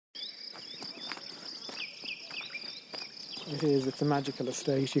It is. It's a magical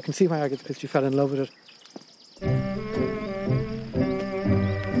estate. You can see why Agatha Christie fell in love with it.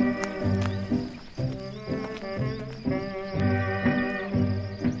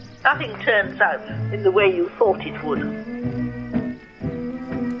 Nothing turns out in the way you thought it would.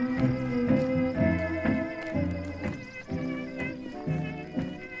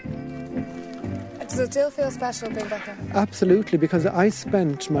 Does it still feel special being back there? Absolutely, because I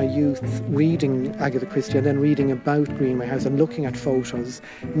spent my youth reading Agatha Christie and then reading about Greenway House and looking at photos,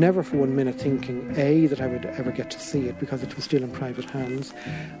 never for 1 minute thinking, A, that I would ever get to see it because it was still in private hands,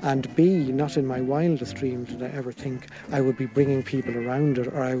 and B, not in my wildest dreams did I ever think I would be bringing people around it,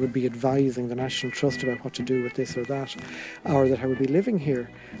 or I would be advising the National Trust about what to do with this or that, or that I would be living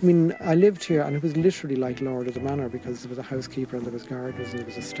here. I mean, I lived here and it was literally like Lord of the Manor, because there was a housekeeper and there was gardeners and there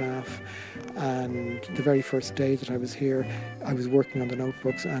was a staff, and the very first day that I was here, I was working on the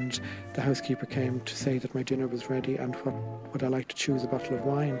notebooks and the housekeeper came to say that my dinner was ready and what would I like to choose, a bottle of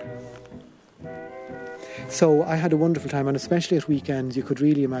wine. So I had a wonderful time, and especially at weekends you could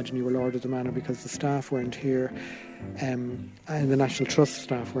really imagine you were Lord of the Manor because the staff weren't here and the National Trust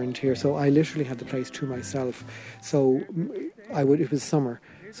staff weren't here, so I literally had the place to myself. So it was summer,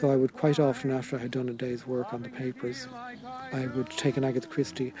 so I would quite often, after I had done a day's work on the papers, I would take an Agatha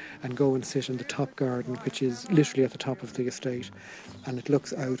Christie and go and sit in the top garden, which is literally at the top of the estate, and it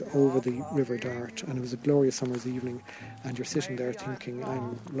looks out over the River Dart, and it was a glorious summer's evening, and you're sitting there thinking,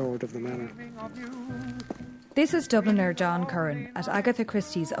 I'm Lord of the Manor. This is Dubliner John Curran at Agatha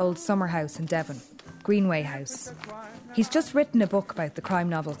Christie's old summer house in Devon, Greenway House. He's just written a book about the crime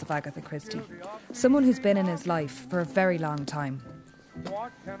novels of Agatha Christie, someone who's been in his life for a very long time.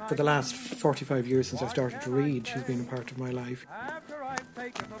 For the last 45 years since I started to read, she's been a part of my life.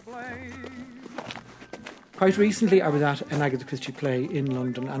 Quite recently I was at an Agatha Christie play in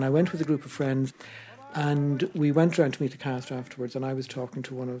London, and I went with a group of friends, and we went round to meet the cast afterwards, and I was talking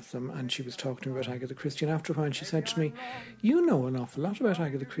to one of them and she was talking to me about Agatha Christie, and after a while she said to me, you know an awful lot about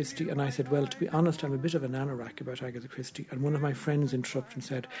Agatha Christie. And I said, well, to be honest, I'm a bit of an anorak about Agatha Christie. And one of my friends interrupted and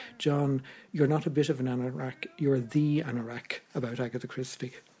said, John, you're not a bit of an anorak, you're the anorak about Agatha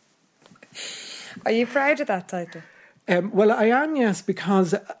Christie. Are you proud of that title? Well, I am, yes,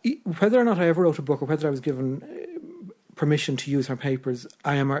 because whether or not I ever wrote a book or whether I was given permission to use her papers,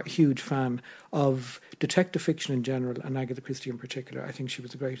 I am a huge fan of detective fiction in general and Agatha Christie in particular. I think she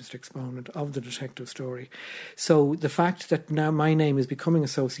was the greatest exponent of the detective story. So the fact that now my name is becoming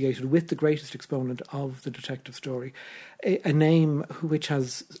associated with the greatest exponent of the detective story, a name which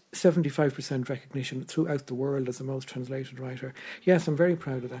has 75% recognition throughout the world as the most translated writer, yes, I'm very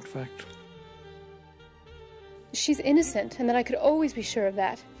proud of that fact. She's innocent, and that I could always be sure of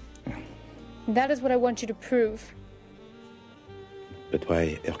that. That is what I want you to prove. But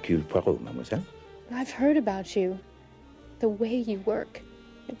why Hercule Poirot, mademoiselle? I've heard about you. The way you work.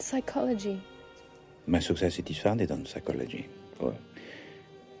 It's psychology. My success is founded on psychology. Or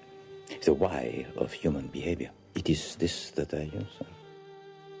the why of human behavior. It is this that I use.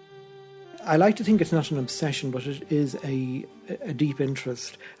 I like to think it's not an obsession, but it is a deep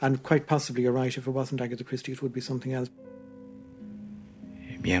interest. And quite possibly, you're right, if it wasn't Agatha Christie, it would be something else.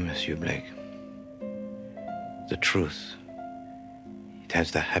 Bien, Monsieur Blake. The truth, it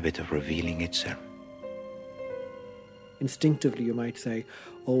has the habit of revealing itself. Instinctively, you might say,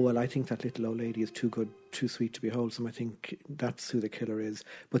 oh, well, I think that little old lady is too good, too sweet to be wholesome. I think that's who the killer is.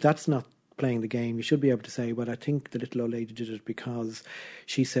 But that's not playing the game. You should be able to say, well, I think the little old lady did it because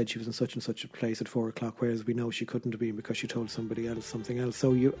she said she was in such and such a place at 4 o'clock, whereas we know she couldn't have been because she told somebody else something else.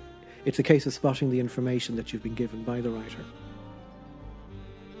 So it's a case of spotting the information that you've been given by the writer.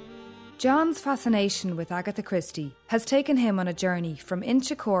 John's fascination with Agatha Christie has taken him on a journey from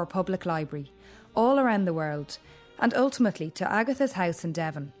Inchicore Public Library, all around the world, and ultimately to Agatha's house in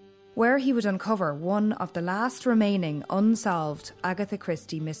Devon, where he would uncover one of the last remaining unsolved Agatha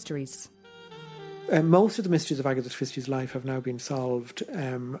Christie mysteries. Most of the mysteries of Agatha Christie's life have now been solved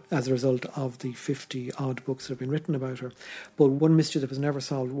as a result of the 50-odd books that have been written about her. But one mystery that was never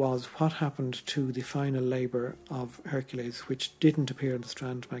solved was what happened to the final labour of Hercules, which didn't appear in the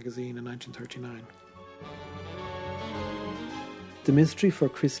Strand magazine in 1939. The mystery for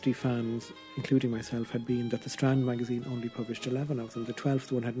Christie fans, including myself, had been that the Strand magazine only published 11 of them. The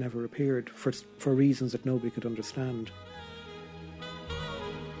 12th one had never appeared for reasons that nobody could understand.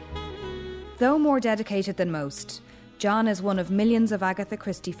 Though more dedicated than most, John is one of millions of Agatha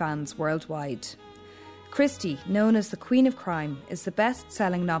Christie fans worldwide. Christie, known as the Queen of Crime, is the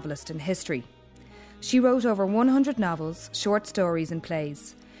best-selling novelist in history. She wrote over 100 novels, short stories and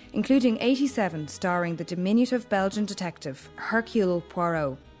plays, including 87 starring the diminutive Belgian detective Hercule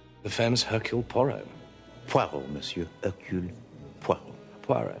Poirot. The famous Hercule Poirot. Poirot, monsieur. Hercule Poirot.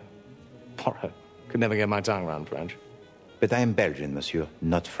 Poirot. Poirot. Could never get my tongue around French. But I am Belgian, monsieur,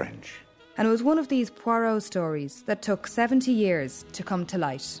 not French. And it was one of these Poirot stories that took 70 years to come to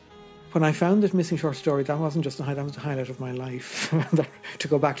light. When I found this missing short story, that wasn't just a highlight, that was the highlight of my life. To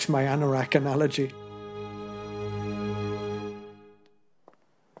go back to my anorak analogy.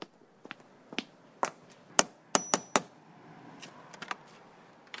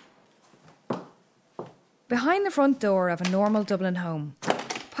 Behind the front door of a normal Dublin home,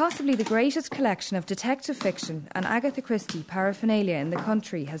 possibly the greatest collection of detective fiction and Agatha Christie paraphernalia in the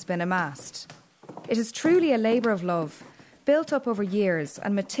country has been amassed. It is truly a labour of love, built up over years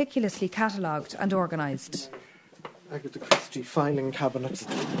and meticulously catalogued and organised. Agatha Christie filing cabinets,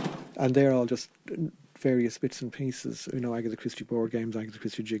 and they're all just various bits and pieces. You know, Agatha Christie board games, Agatha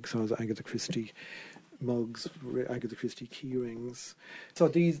Christie jigsaws, Agatha Christie mugs, Agatha Christie key rings. So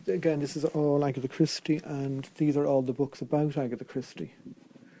these, again, this is all Agatha Christie, and these are all the books about Agatha Christie,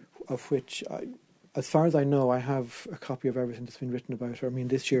 of which, as far as I know, I have a copy of everything that's been written about her. I mean,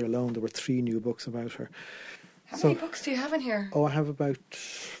 this year alone there were 3 new books about her. How many books do you have in here? Oh, I have about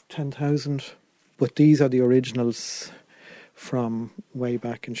 10,000. But these are the originals from way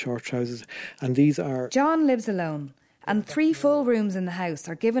back in short trousers. And these are... John lives alone, and 3 full rooms in the house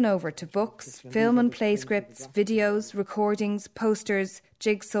are given over to books, film and play scripts, videos, recordings, posters,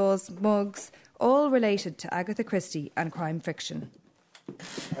 jigsaws, mugs, all related to Agatha Christie and crime fiction.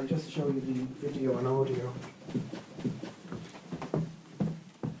 I'll just show you the video and audio.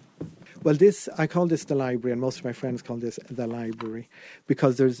 Well, I call this the library, and most of my friends call this the library,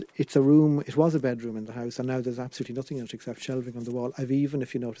 because it's a room, it was a bedroom in the house, and now there's absolutely nothing in it except shelving on the wall. I've even,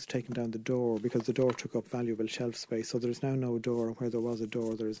 if you notice, taken down the door, because the door took up valuable shelf space, so there's now no door, and where there was a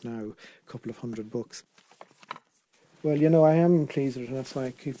door, there is now a couple of 100 books. Well, you know, I am pleased with it, and that's why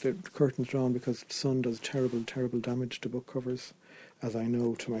I keep the curtains drawn, because the sun does terrible, terrible damage to book covers, as I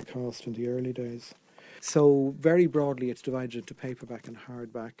know to my cost in the early days. So very broadly it's divided into paperback and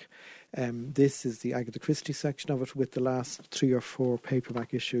hardback. This is the Agatha Christie section of it, with the last 3 or 4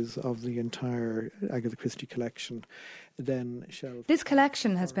 paperback issues of the entire Agatha Christie collection. Then this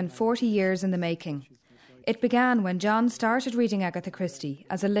collection has been 40 years in the making. It began when John started reading Agatha Christie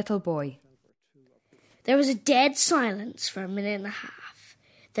as a little boy. There was a dead silence for a minute and a half.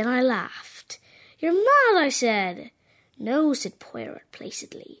 Then I laughed. "You're mad," I said. "No," said Poirot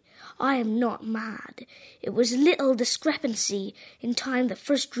placidly. "I am not mad. It was a little discrepancy in time that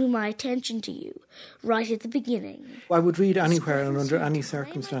first drew my attention to you, right at the beginning." I would read anywhere and under any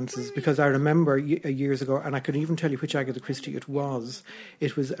circumstances, because I remember years ago, and I could even tell you which Agatha Christie it was.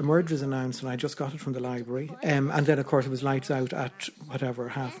 It was A Murder is Announced, and I just got it from the library. And then, of course, it was lights out at,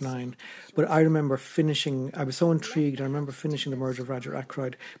 9:30. But I remember I was so intrigued, I remember finishing The Murder of Roger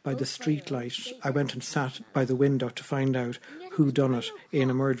Ackroyd by the streetlight. I went and sat by the window to find out who done it in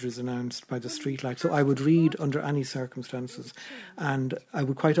A Murder is Announced by the streetlight. So I would read under any circumstances, and I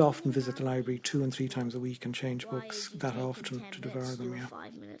would quite often visit the library 2 and 3 times a week and change books that often to devour them. Yeah.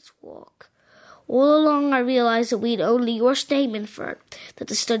 5 minutes walk. All along I realised that we'd only your statement for it, that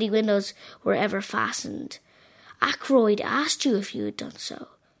the study windows were ever fastened. Ackroyd asked you if you had done so.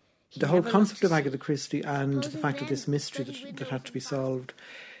 The whole concept of Agatha Christie and the fact of this mystery that had to be solved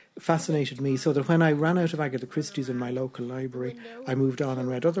fascinated me, so that when I ran out of Agatha Christie's in my local library, I moved on and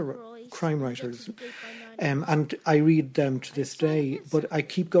read other crime writers. And I read them to this day, but I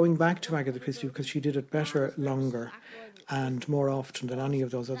keep going back to Agatha Christie because she did it better, longer, and more often than any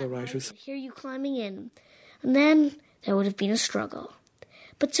of those other writers. Hear you climbing in, and then there would have been a struggle.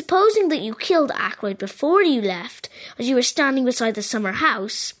 But supposing that you killed Ackroyd before you left, as you were standing beside the summer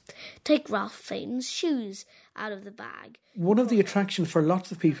house, take Ralph Faden's shoes out of the bag. One of the attractions for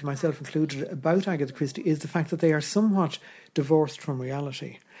lots of people, myself included, about Agatha Christie is the fact that they are somewhat divorced from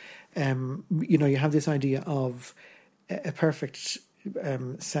reality. You know, you have this idea of a perfect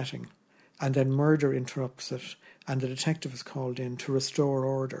setting, and then murder interrupts it, and the detective is called in to restore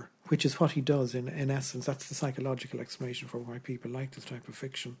order, which is what he does in essence. That's the psychological explanation for why people like this type of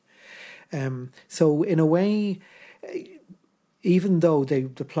fiction. So in a way, even though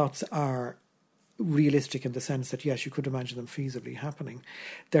the plots are realistic in the sense that, yes, you could imagine them feasibly happening,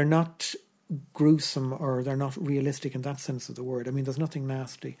 they're not gruesome, or they're not realistic in that sense of the word. I mean, there's nothing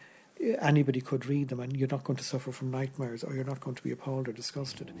nasty. Anybody could read them, and you're not going to suffer from nightmares, or you're not going to be appalled or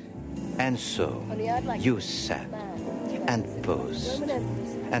disgusted. And so you sat and posed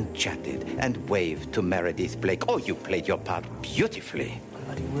and chatted and waved to Meredith Blake. Oh, you played your part beautifully.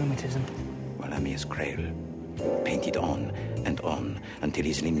 Bloody rheumatism. Well, Amias Crail painted on until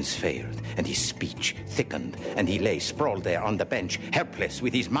his limbs failed and his speech thickened, and he lay sprawled there on the bench, helpless,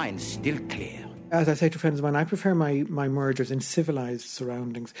 with his mind still clear. As I say to friends of mine, I prefer my murders in civilised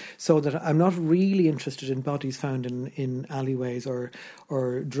surroundings, so that I'm not really interested in bodies found in alleyways or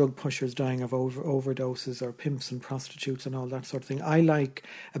drug pushers dying of overdoses or pimps and prostitutes and all that sort of thing. I like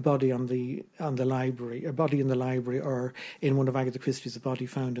a body on the library, a body in the library, or in one of Agatha Christie's, a body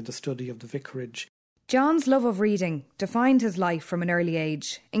found in the study of the vicarage. John's love of reading defined his life from an early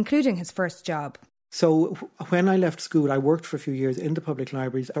age, including his first job. So when I left school, I worked for a few years in the public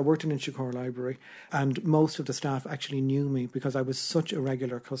libraries. I worked in Inchicore Library, and most of the staff actually knew me because I was such a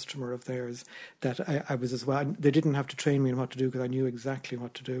regular customer of theirs that I was as well. They didn't have to train me in what to do because I knew exactly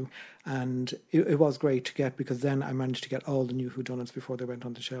what to do. And it was great to get, because then I managed to get all the new whodunits before they went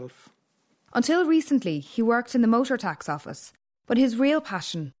on the shelf. Until recently, he worked in the motor tax office, but his real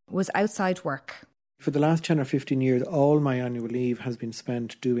passion was outside work. For the last 10 or 15 years, all my annual leave has been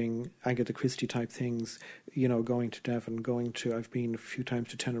spent doing Agatha Christie type things, going to Devon, I've been a few times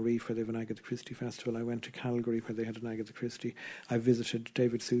to Tenerife where they have an Agatha Christie festival. I went to Calgary where they had an Agatha Christie. I visited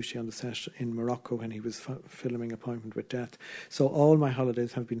David Suchy on the set in Morocco when he was filming Appointment with Death. So all my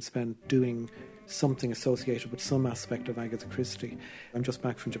holidays have been spent doing something associated with some aspect of Agatha Christie. I'm just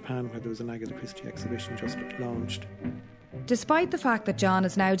back from Japan where there was an Agatha Christie exhibition just launched. Despite the fact that John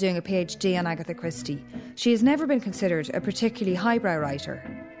is now doing a PhD on Agatha Christie, she has never been considered a particularly highbrow writer.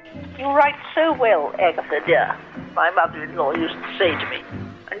 You write so well, Agatha, dear, my mother-in-law used to say to me.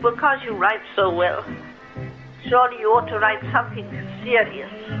 And because you write so well, surely you ought to write something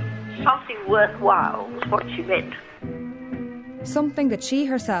serious, something worthwhile, was what she meant. Something that she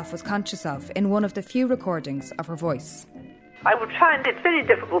herself was conscious of in one of the few recordings of her voice. I would find it very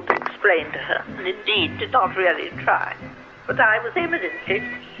difficult to explain to her, and indeed did not really try. But I was eminently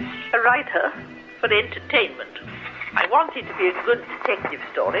a writer for entertainment. I wanted to be a good detective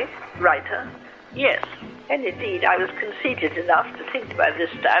story writer, yes. And indeed I was conceited enough to think by this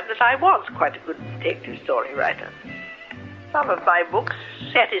time that I was quite a good detective story writer. Some of my books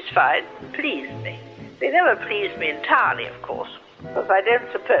satisfied and pleased me. They never pleased me entirely, of course, but I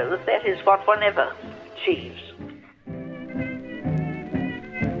don't suppose that is what one ever achieves.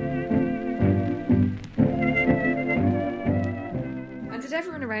 Did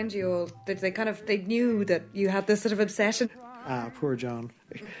everyone around you all, they knew that you had this sort of obsession? Poor John.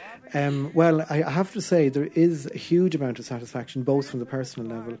 Well, I have to say there is a huge amount of satisfaction, both from the personal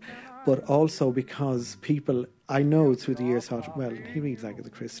level, but also because people, I know through the years thought, well, he reads Agatha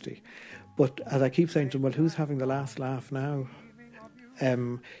Christie. But as I keep saying to them, well, who's having the last laugh now?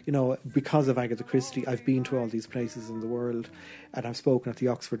 Because of Agatha Christie, I've been to all these places in the world, and I've spoken at the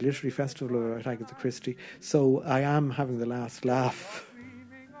Oxford Literary Festival at Agatha Christie, so I am having the last laugh.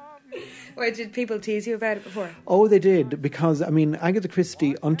 Or did people tease you about it before? Oh, they did, because, Agatha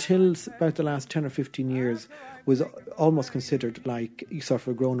Christie, until about the last 10 or 15 years, was almost considered like sort of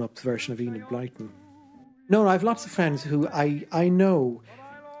a grown-up version of Enid Blyton. No, I have lots of friends who I know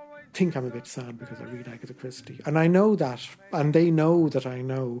think I'm a bit sad because I read Agatha Christie. And I know that, and they know that I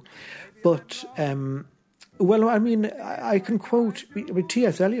know. But, I can quote,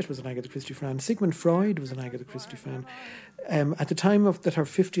 T.S. Eliot was an Agatha Christie fan, Sigmund Freud was an Agatha Christie fan. At the time that her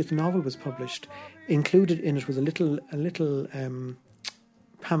 50th novel was published, included in it was a little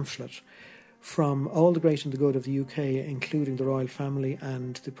pamphlet from all the great and the good of the UK, including the royal family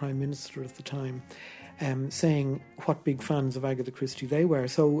and the Prime Minister at the time, saying what big fans of Agatha Christie they were.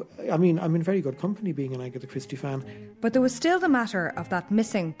 So, I'm in very good company being an Agatha Christie fan. But there was still the matter of that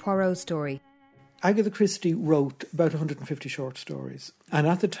missing Poirot story. Agatha Christie wrote about 150 short stories. And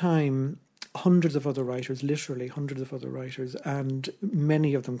at the time, hundreds of other writers, literally hundreds of other writers, and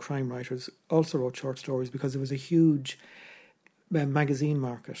many of them crime writers, also wrote short stories because there was a huge magazine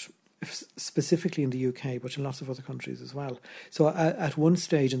market, specifically in the UK, but in lots of other countries as well. So at one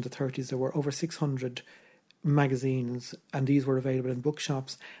stage in the 30s, there were over 600 magazines, and these were available in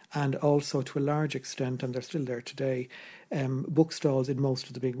bookshops and also, to a large extent, and they're still there today, bookstalls in most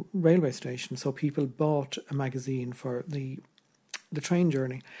of the big railway stations. So people bought a magazine for the train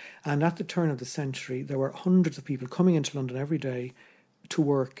journey. And at the turn of the century, there were hundreds of people coming into London every day to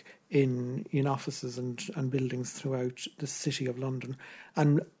work in offices and buildings throughout the city of London.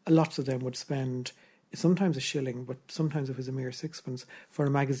 And lots of them would spend sometimes a shilling, but sometimes it was a mere sixpence, for a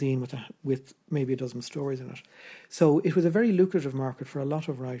magazine with maybe a dozen stories in it. So it was a very lucrative market for a lot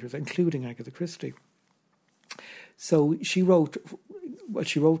of writers, including Agatha Christie. So she wrote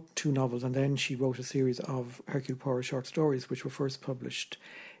 2 novels, and then she wrote a series of Hercule Poirot short stories, which were first published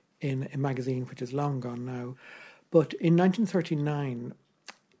in a magazine which is long gone now. But in 1939,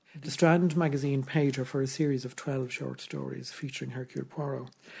 the Strand magazine paid her for a series of 12 short stories featuring Hercule Poirot.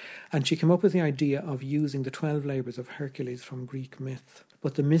 And she came up with the idea of using the 12 labours of Hercules from Greek myth.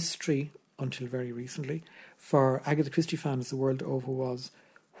 But the mystery until very recently. For Agatha Christie fans the world over was,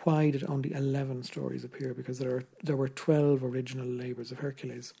 why did only 11 stories appear? Because there were 12 original labours of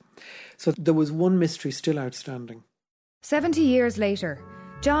Hercules. So there was one mystery still outstanding. 70 years later,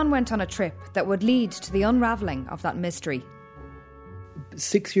 John went on a trip that would lead to the unravelling of that mystery.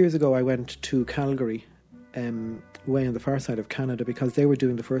 6 years ago I went to Calgary, way on the far side of Canada, because they were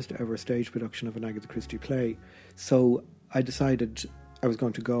doing the first ever stage production of an Agatha Christie play. So I decided I was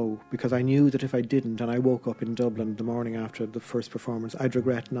going to go, because I knew that if I didn't, and I woke up in Dublin the morning after the first performance, I'd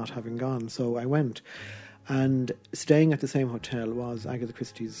regret not having gone. So I went. And staying at the same hotel was Agatha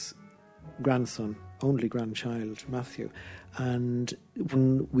Christie's grandson, only grandchild, Matthew. And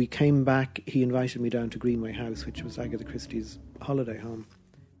when we came back, he invited me down to Greenway House, which was Agatha Christie's holiday home.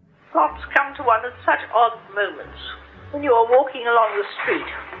 Thoughts come to one at such odd moments. When you are walking along the street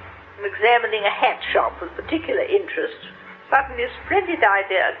and examining a hat shop with particular interest, suddenly a splendid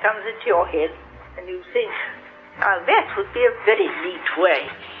idea comes into your head and you think, now that would be a very neat way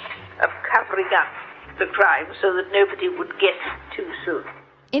of covering up the crime so that nobody would guess it too soon.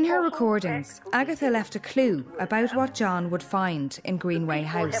 In her recordings, Agatha left a clue about what John would find in Greenway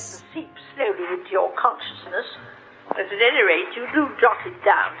House. You have to seep slowly into your consciousness, but at any rate you do jot it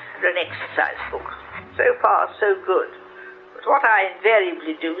down in an exercise book. So far, so good. But what I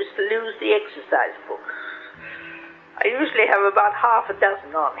invariably do is to lose the exercise book. I usually have about half a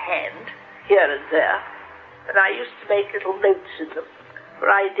dozen on hand, here and there, and I used to make little notes in them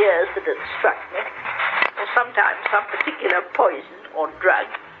for ideas that had struck me, or sometimes some particular poison or drug,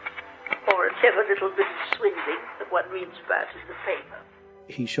 or a clever little bit of swindling that one reads about in the paper.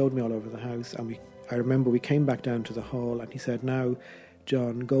 He showed me all over the house, and I remember we came back down to the hall, and he said, now,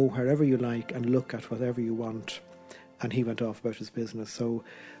 John, go wherever you like and look at whatever you want. And he went off about his business. So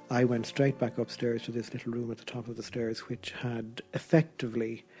I went straight back upstairs to this little room at the top of the stairs, which had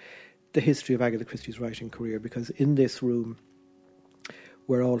effectively the history of Agatha Christie's writing career, because in this room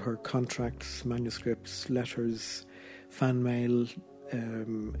were all her contracts, manuscripts, letters, fan mail,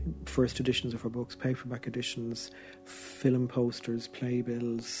 first editions of her books, paperback editions, film posters,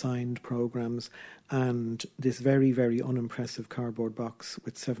 playbills, signed programmes, and this very, very unimpressive cardboard box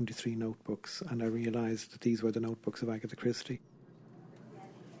with 73 notebooks. And I realised that these were the notebooks of Agatha Christie.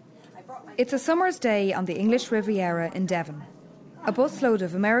 It's a summer's day on the English Riviera in Devon. A busload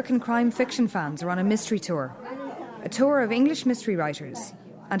of American crime fiction fans are on a mystery tour. A tour of English mystery writers.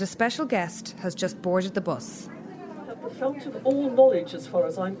 And a special guest has just boarded the bus. The fountain of all knowledge, as far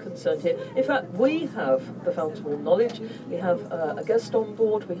as I'm concerned here. In fact, we have the fountain of all knowledge. We have a guest on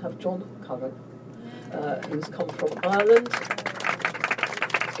board. We have John Curran, who's come from Ireland.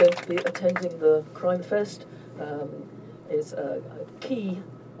 He's going to be attending the Crime Fest. Is a key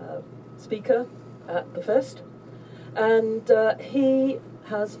speaker at the fest, and he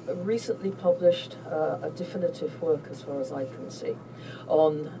has recently published a definitive work, as far as I can see,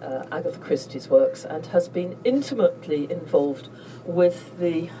 on Agatha Christie's works, and has been intimately involved with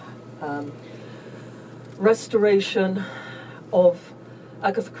the restoration of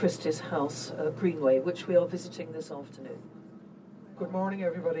Agatha Christie's house, Greenway, which we are visiting this afternoon. Good morning,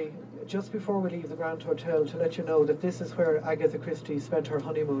 everybody. Just before we leave the Grand Hotel, to let you know that this is where Agatha Christie spent her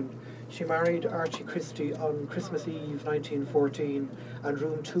honeymoon. She married Archie Christie on Christmas Eve 1914, and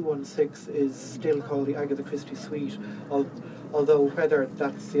room 216 is still called the Agatha Christie Suite, although whether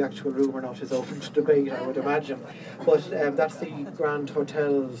that's the actual room or not is open to debate, I would imagine. But that's the Grand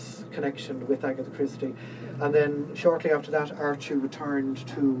Hotel's connection with Agatha Christie. And then shortly after that, Archie returned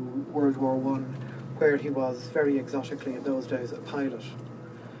to World War I, where he was very exotically in those days a pilot.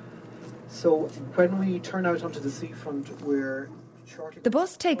 So when we turn out onto the seafront, we're shortly... The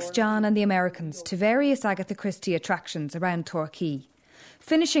bus takes John and the Americans to various Agatha Christie attractions around Torquay,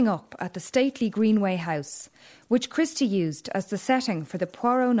 finishing up at the stately Greenway House, which Christie used as the setting for the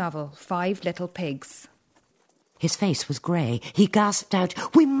Poirot novel 5 Little Pigs. His face was grey. He gasped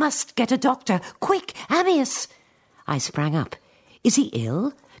out, "We must get a doctor! Quick, Ammius!" I sprang up. "Is he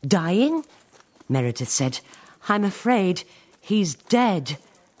ill? Dying?" Meredith said, "I'm afraid he's dead."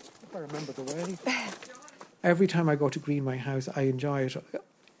 I remember the way. Every time I go to Greenway House, I enjoy it.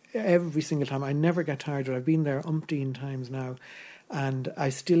 Every single time. I never get tired of it. I've been there umpteen times now, and I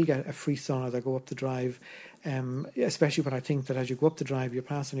still get a frisson as I go up the drive, especially when I think that as you go up the drive, you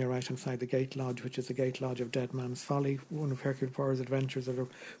pass on your right-hand side the Gate Lodge, which is the Gate Lodge of Dead Man's Folly, one of Hercule Poirot's adventures.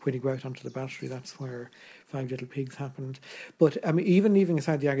 When you go out onto the Battery, that's where 5 Little Pigs happened. But I mean, even leaving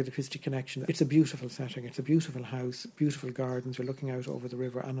aside the Agatha Christie connection, it's a beautiful setting. It's a beautiful house, beautiful gardens. You're looking out over the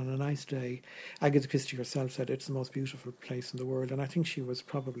river, and on a nice day, Agatha Christie herself said it's the most beautiful place in the world, and I think she was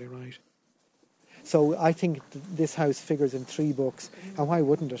probably right. So I think this house figures in 3 books, and why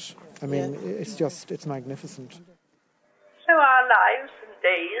wouldn't it? I mean, it's magnificent. So our lives and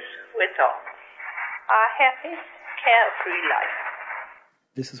days went on. Our happy, carefree life.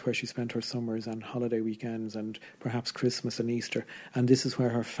 This is where she spent her summers and holiday weekends and perhaps Christmas and Easter. And this is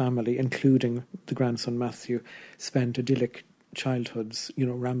where her family, including the grandson Matthew, spent idyllic childhoods,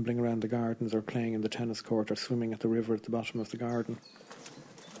 rambling around the gardens or playing in the tennis court or swimming at the river at the bottom of the garden.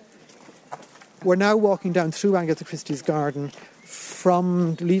 We're now walking down through Agatha Christie's garden.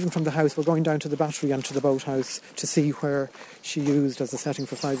 Leaving from the house, we're going down to the Battery and to the boathouse to see where she used as a setting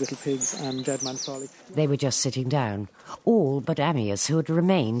for 5 Little Pigs and Dead Man's Folly. They were just sitting down, all but Amyas, who had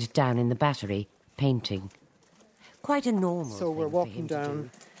remained down in the Battery, painting. Quite a normal So we're thing walking for him to down do.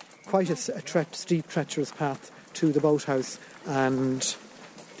 quite a steep, treacherous path to the boathouse and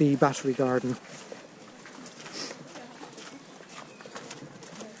the Battery garden.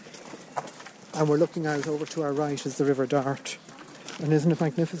 And we're looking out over to our right is the River Dart. And isn't it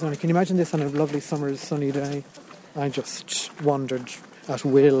magnificent? Can you imagine this on a lovely summer's sunny day? I just wandered at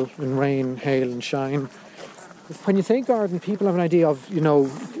will in rain, hail and shine. When you say garden, people have an idea of,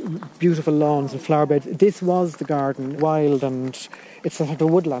 beautiful lawns and flower beds. This was the garden, wild, and it's a sort of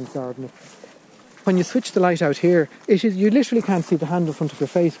woodland garden. When you switch the light out here, you literally can't see the hand in front of your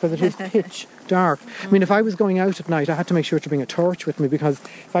face because it is pitch dark. I mean, if I was going out at night, I had to make sure to bring a torch with me because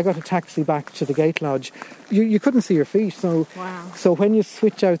if I got a taxi back to the gate lodge, you couldn't see your feet. So, So when you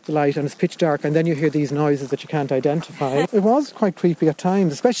switch out the light and it's pitch dark and then you hear these noises that you can't identify, it was quite creepy at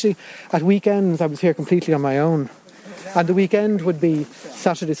times, especially at weekends. I was here completely on my own. And the weekend would be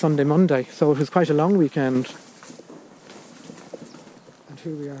Saturday, Sunday, Monday. So it was quite a long weekend. And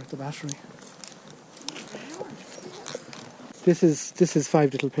here we are at the Battery. This is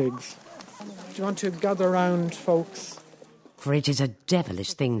 5 Little Pigs. Do you want to gather round, folks? For it is a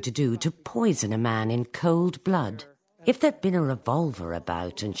devilish thing to do, to poison a man in cold blood. If there'd been a revolver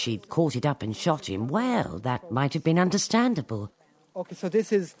about and she'd caught it up and shot him, well, that might have been understandable. OK, so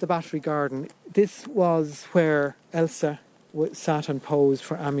this is the Battery garden. This was where Elsa sat and posed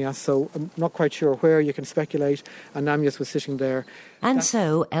for Amyas, so I'm not quite sure where, you can speculate, and Amyas was sitting there. And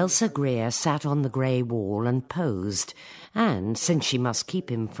so Elsa Greer sat on the grey wall and posed, and since she must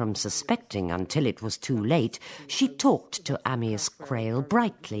keep him from suspecting until it was too late, she talked to Amyas Crail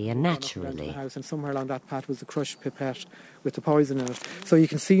brightly and naturally. The house, and somewhere along that path was a crushed pipette with the poison in it. So you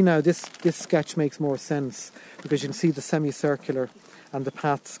can see now this sketch makes more sense because you can see the semicircular and the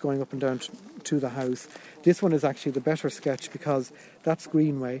paths going up and down to the house. This one is actually the better sketch because that's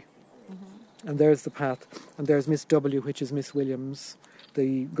Greenway, and there's the path, and there's Miss W, which is Miss Williams,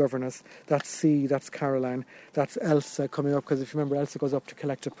 the governess. That's C, that's Caroline, that's Elsa coming up, because if you remember, Elsa goes up to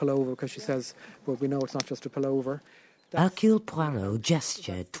collect a pullover because she says, well, we know it's not just a pullover. Hercule Poirot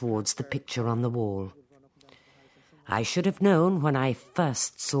gestured towards the picture on the wall. I should have known when I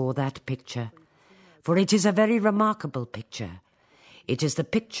first saw that picture, for it is a very remarkable picture. It is the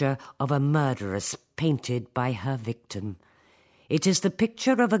picture of a murderess painted by her victim. It is the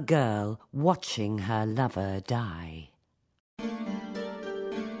picture of a girl watching her lover die.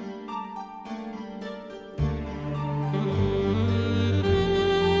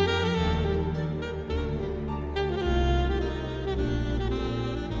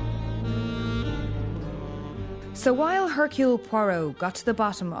 So while Hercule Poirot got to the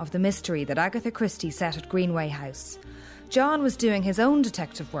bottom of the mystery that Agatha Christie set at Greenway House, John was doing his own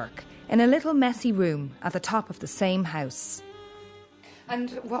detective work in a little messy room at the top of the same house. And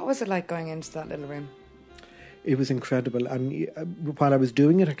what was it like going into that little room? It was incredible, and while I was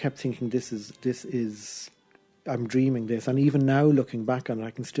doing it, I kept thinking, this is, I'm dreaming this. And even now, looking back on it,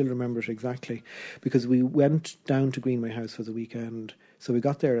 I can still remember it exactly, because we went down to Greenway House for the weekend. So we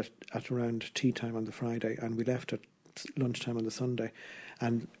got there at around tea time on the Friday, and we left at lunchtime on the Sunday.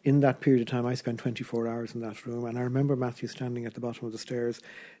 And in that period of time, I spent 24 hours in that room. And I remember Matthew standing at the bottom of the stairs,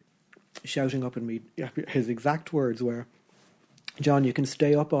 shouting up at me. His exact words were, "John, you can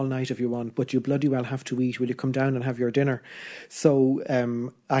stay up all night if you want, but you bloody well have to eat. Will you come down and have your dinner?" So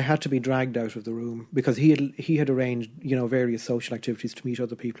I had to be dragged out of the room because he had arranged, various social activities to meet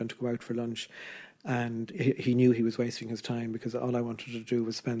other people and to go out for lunch. And he knew he was wasting his time because all I wanted to do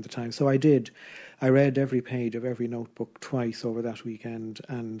was spend the time. So I did. I read every page of every notebook twice over that weekend,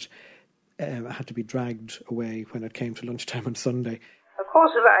 and I had to be dragged away when it came to lunchtime on Sunday. Of course,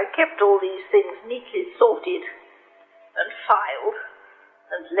 if I kept all these things neatly sorted and filed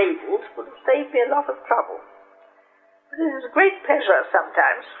and labelled, would have saved me a lot of trouble. But it is a great pleasure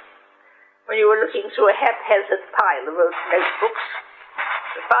sometimes, when you were looking through a haphazard pile of old notebooks,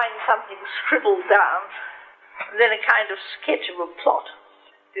 to find something scribbled down, and then a kind of sketch of a plot,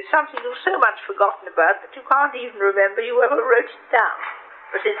 There's something you've so much forgotten about that you can't even remember you ever wrote it down.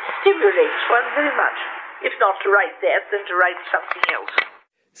 But it stimulates one very much, if not to write that, then to write something else.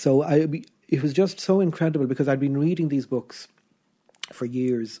 So it was just so incredible because I'd been reading these books for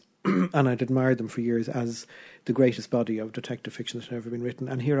years and I'd admired them for years as the greatest body of detective fiction that had ever been written.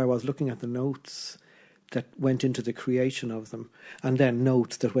 And here I was looking at the notes that went into the creation of them, and then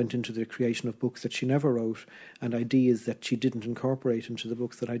notes that went into the creation of books that she never wrote, and ideas that she didn't incorporate into the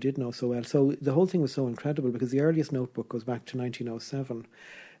books that I did know so well. So the whole thing was so incredible because the earliest notebook goes back to 1907.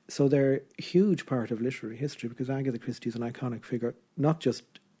 So they're a huge part of literary history because Agatha Christie is an iconic figure, not just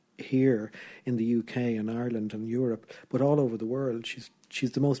here in the UK and Ireland and Europe, but all over the world.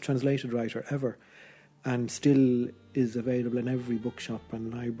 She's the most translated writer ever, and still is available in every bookshop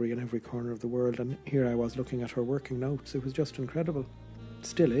and library in every corner of the world. And here I was looking at her working notes. It was just incredible.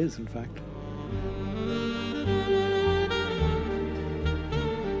 Still is, in fact.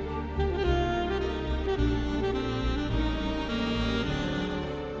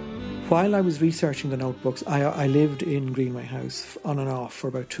 While I was researching the notebooks, I lived in Greenway House on and off for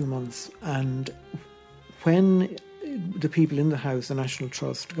about 2 months. And when the people in the house, the National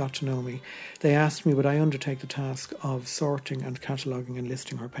Trust, got to know me, they asked me would I undertake the task of sorting and cataloguing and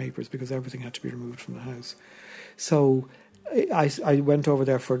listing her papers because everything had to be removed from the house. So I went over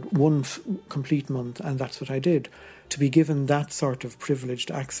there for one complete month, and that's what I did. To be given that sort of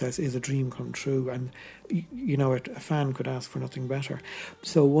privileged access is a dream come true, and you know, a fan could ask for nothing better.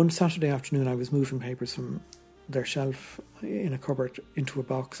 So one Saturday afternoon I was moving papers from their shelf in a cupboard into a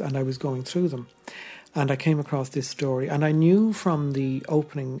box, and I was going through them. And I came across this story, and I knew from the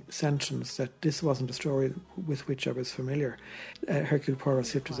opening sentence that this wasn't a story with which I was familiar. Hercule Poirot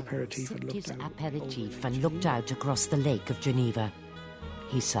sipped his aperitif and looked out across the lake of Geneva.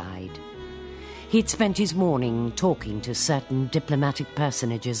 He sighed. He'd spent his morning talking to certain diplomatic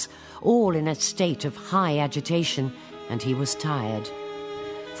personages, all in a state of high agitation, and he was tired,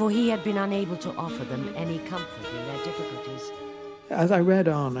 for he had been unable to offer them any comfort in their difficulties. As I read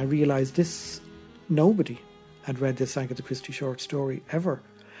on, I realised nobody had read this Agatha Christie short story ever.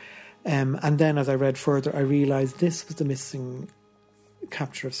 And then as I read further, I realised this was the missing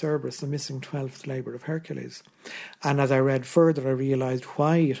capture of Cerberus, the missing 12th labour of Hercules. And as I read further, I realised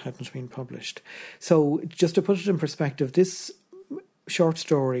why it hadn't been published. So just to put it in perspective, this short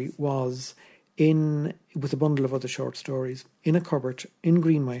story was with a bundle of other short stories in a cupboard in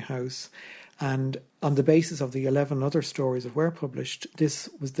Greenway House. And on the basis of the 11 other stories that were published, this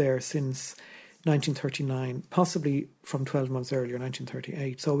was there since 1939, possibly from 12 months earlier,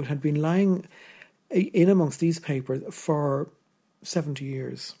 1938. So it had been lying in amongst these papers for 70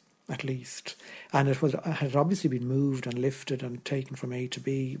 years at least. And it had obviously been moved and lifted and taken from A to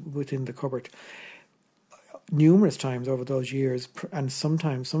B within the cupboard numerous times over those years, and some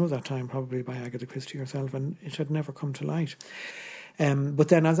of that time probably by Agatha Christie herself, and it had never come to light. But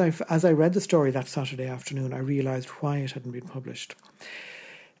then as I read the story that Saturday afternoon, I realised why it hadn't been published.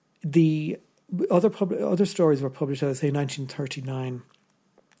 The other stories were published, as I say, 1939,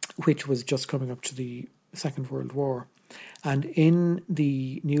 which was just coming up to the Second World War. And in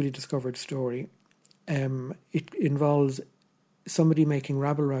the newly discovered story, it involves somebody making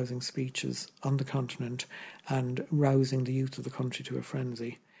rabble-rousing speeches on the continent and rousing the youth of the country to a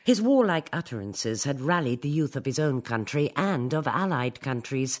frenzy. His warlike utterances had rallied the youth of his own country and of allied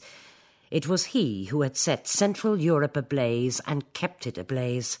countries. It was he who had set Central Europe ablaze and kept it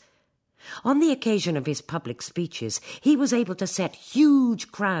ablaze. On the occasion of his public speeches, he was able to set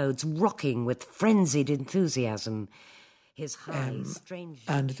huge crowds rocking with frenzied enthusiasm. His high, strange...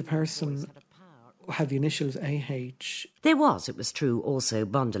 And the person had the initials A.H. There was, it was true, also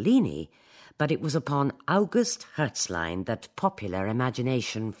Bondolini, but it was upon August Herzlein that popular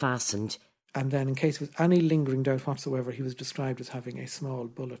imagination fastened. And then, in case there was any lingering doubt whatsoever, he was described as having a small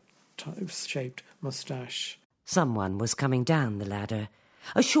bullet-shaped moustache. Someone was coming down the ladder.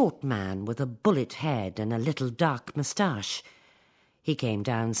 A short man with a bullet head and a little dark moustache. He came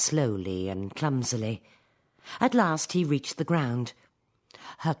down slowly and clumsily. At last he reached the ground.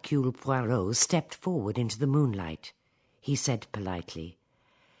 Hercule Poirot stepped forward into the moonlight. He said politely,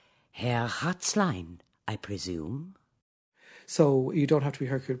 "Herr Herzlein, I presume?" So you don't have to be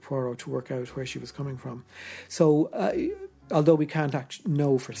Hercule Poirot to work out where she was coming from. So although we can't actually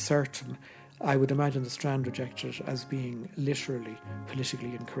know for certain, I would imagine the Strand rejected it as being literally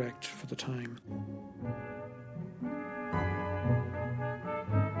politically incorrect for the time.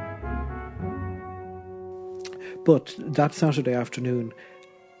 But that Saturday afternoon,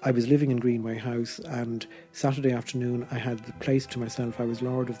 I was living in Greenway House, and Saturday afternoon I had the place to myself. I was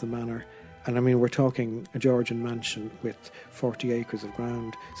lord of the manor, And I mean, we're talking a Georgian mansion with 40 acres of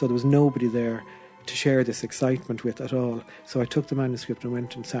ground. So there was nobody there to share this excitement with at all. So I took the manuscript and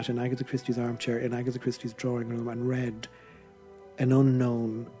went and sat in Agatha Christie's armchair in Agatha Christie's drawing room and read an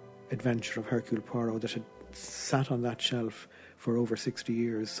unknown adventure of Hercule Poirot that had sat on that shelf for over 60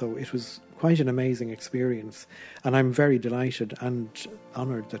 years. So it was quite an amazing experience. And I'm very delighted and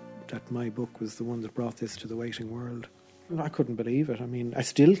honoured that my book was the one that brought this to the waiting world. I couldn't believe it. I mean, I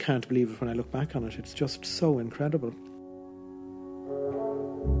still can't believe it when I look back on it. It's just so incredible.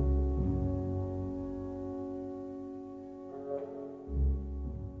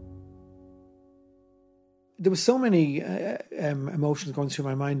 There were so many emotions going through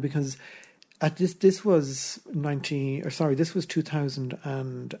my mind because this was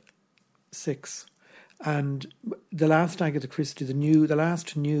 2006, and the last Agatha Christie, the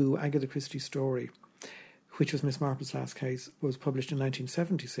last new Agatha Christie story, which was Miss Marple's last case, was published in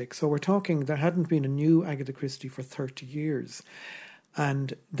 1976. So we're talking, there hadn't been a new Agatha Christie for 30 years.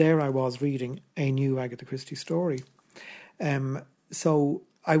 And there I was reading a new Agatha Christie story. So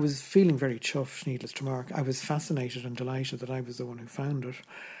I was feeling very chuffed, needless to remark. I was fascinated and delighted that I was the one who found it.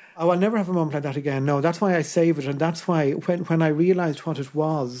 Oh, I'll never have a moment like that again. No, that's why I save it. And that's why when I realised what it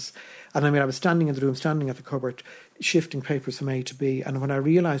was, and I mean, I was standing in the room, standing at the cupboard, shifting papers from A to B. And when I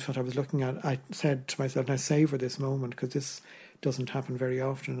realised what I was looking at, I said to myself, now savour this moment, because this doesn't happen very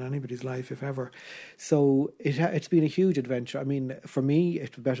often in anybody's life, if ever. So it's been a huge adventure. I mean, for me,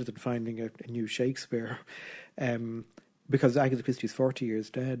 it was better than finding a new Shakespeare, because Agatha Christie's 40 years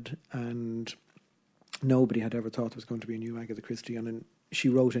dead, and nobody had ever thought there was going to be a new Agatha Christie. And she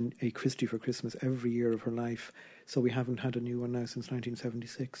wrote a Christie for Christmas every year of her life. So we haven't had a new one now since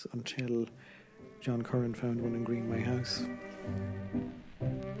 1976, until John Curran found one in Greenway House.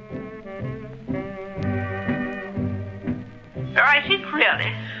 I think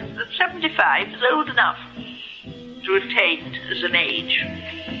really that 75 is old enough to attain as an age.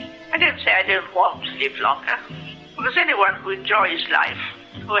 I don't say I don't want to live longer, because anyone who enjoys life,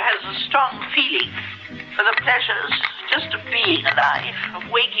 who has a strong feeling for the pleasures just of being alive, of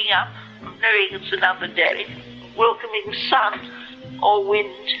waking up, of knowing it's another day, of welcoming sun or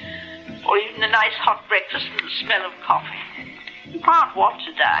wind, or even a nice hot breakfast and the smell of coffee. You can't want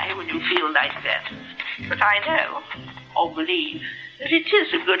to die when you feel like that. But I know, or believe, that it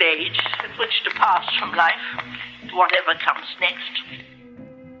is a good age at which to pass from life to whatever comes next.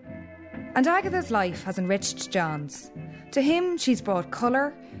 And Agatha's life has enriched John's. To him, she's brought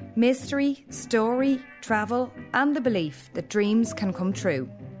colour, mystery, story, travel, and the belief that dreams can come true.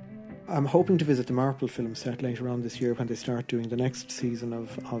 I'm hoping to visit the Marple film set later on this year when they start doing the next season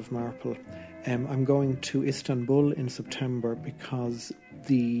of Marple. I'm going to Istanbul in September because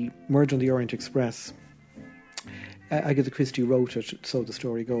the Murder on the Orient Express, Agatha Christie wrote it, so the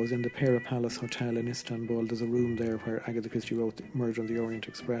story goes, in the Pera Palace Hotel in Istanbul. There's a room there where Agatha Christie wrote Murder on the Orient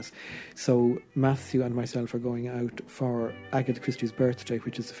Express. So Matthew and myself are going out for Agatha Christie's birthday,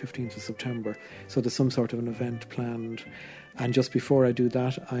 which is the 15th of September. So there's some sort of an event planned. And just before I do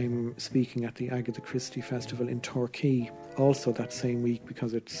that, I'm speaking at the Agatha Christie Festival in Torquay, also that same week,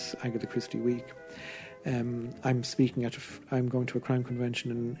 because it's Agatha Christie week. I'm going to a crime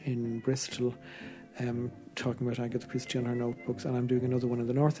convention in Bristol, talking about Agatha Christie and her notebooks, and I'm doing another one in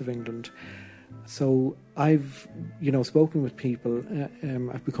the north of England. So I've, spoken with people,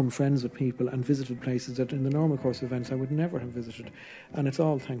 I've become friends with people and visited places that in the normal course of events I would never have visited. And it's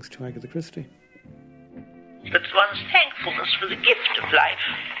all thanks to Agatha Christie. But one's thankfulness for the gift of life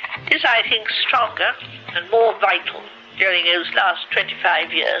is, I think, stronger and more vital during those last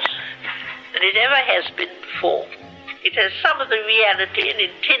 25 years than it ever has been before. It has some of the reality and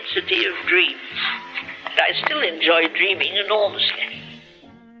intensity of dreams. And I still enjoy dreaming enormously.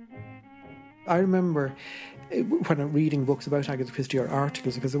 I remember when I'm reading books about Agatha Christie, or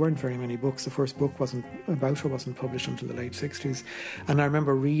articles, because there weren't very many books. The first book wasn't published until the late 60s. And I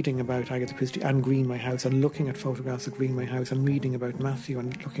remember reading about Agatha Christie and Greenway House and looking at photographs of Greenway House and reading about Matthew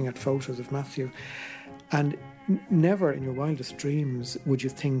and looking at photos of Matthew. And never in your wildest dreams would you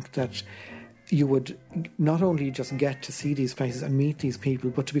think that you would not only just get to see these places and meet these people,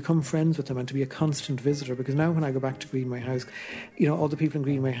 but to become friends with them and to be a constant visitor. Because now when I go back to Greenway House, all the people in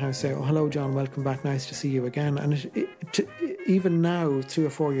Greenway House say, "Oh, hello, John, welcome back, nice to see you again." And even now, 3 or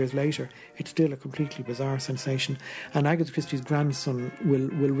 4 years later, it's still a completely bizarre sensation. And Agatha Christie's grandson will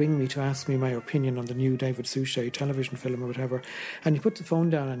ring me to ask me my opinion on the new David Suchet television film or whatever. And you put the phone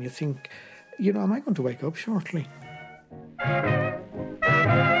down and you think, am I going to wake up shortly?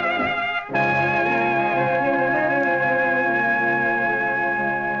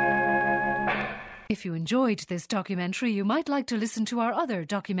 If you enjoyed this documentary, you might like to listen to our other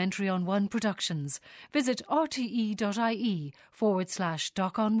Documentary on One productions. Visit rte.ie/Doc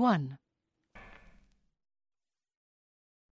on One.